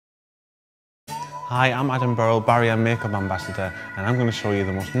Hi, I'm Adam Burrell, Barrier Makeup Ambassador, and I'm going to show you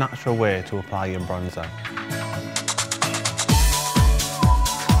the most natural way to apply your bronzer.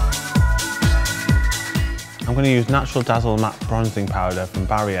 I'm going to use natural Dazzle matte bronzing powder from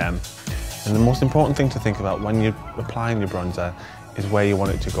Barrier, and the most important thing to think about when you're applying your bronzer is where you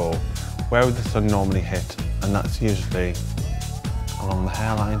want it to go. Where would the sun normally hit? And that's usually along the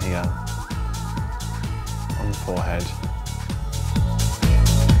hairline here, on the forehead.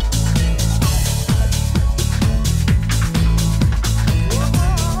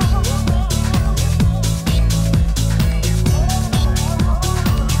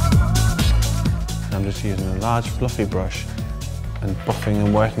 I'm just using a large fluffy brush and buffing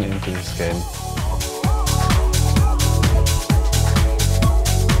and working it into the skin.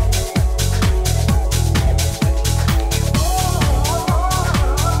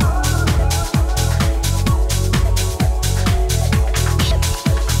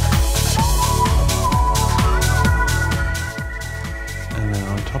 And then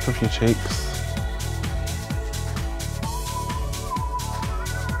on top of your cheeks,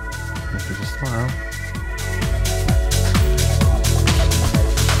 if you just smile,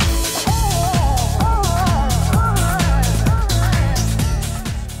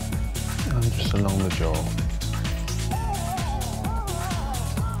 along the jaw.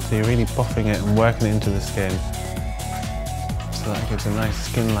 So you're really buffing it and working it into the skin, so that gives a nice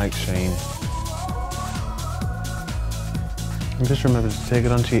skin-like sheen. And just remember to take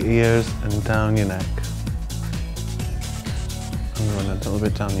it onto your ears and down your neck, and run a little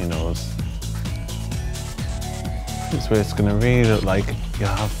bit down your nose. This way it's going to really look like you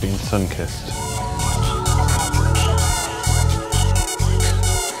have been sun-kissed.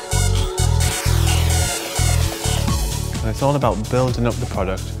 And it's all about building up the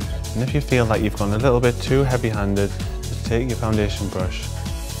product, and if you feel like you've gone a little bit too heavy-handed, just take your foundation brush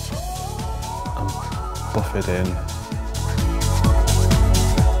and buff it in.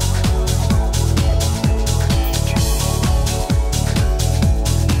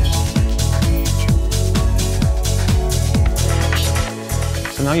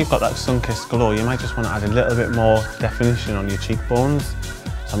 So now you've got that sun-kissed glow, you might just want to add a little bit more definition on your cheekbones.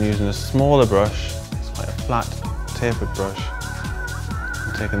 So I'm using a smaller brush, it's quite a flat, tapered brush.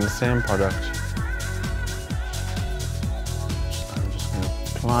 I'm taking the same product. I'm just going to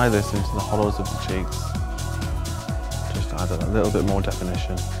apply this into the hollows of the cheeks, just to add a little bit more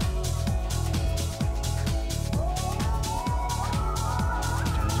definition.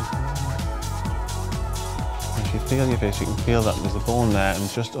 If you feel your face, you can feel that there's a bone there, and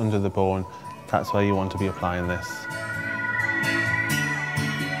just under the bone, that's where you want to be applying this.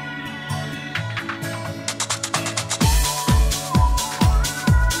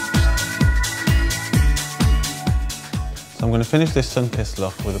 So I'm going to finish this sun-kissed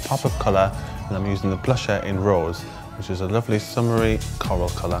look with a pop of colour, and I'm using the blusher in Rose, which is a lovely summery coral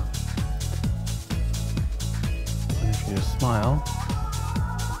colour. And if you just smile,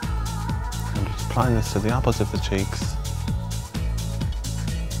 I'm just applying this to the apples of the cheeks,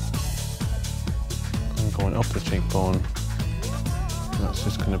 and going up the cheekbone, and that's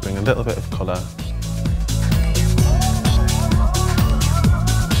just going to bring a little bit of colour.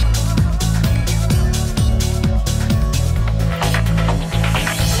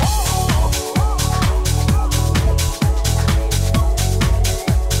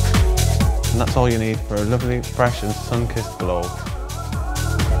 And that's all you need for a lovely, fresh and sun-kissed glow.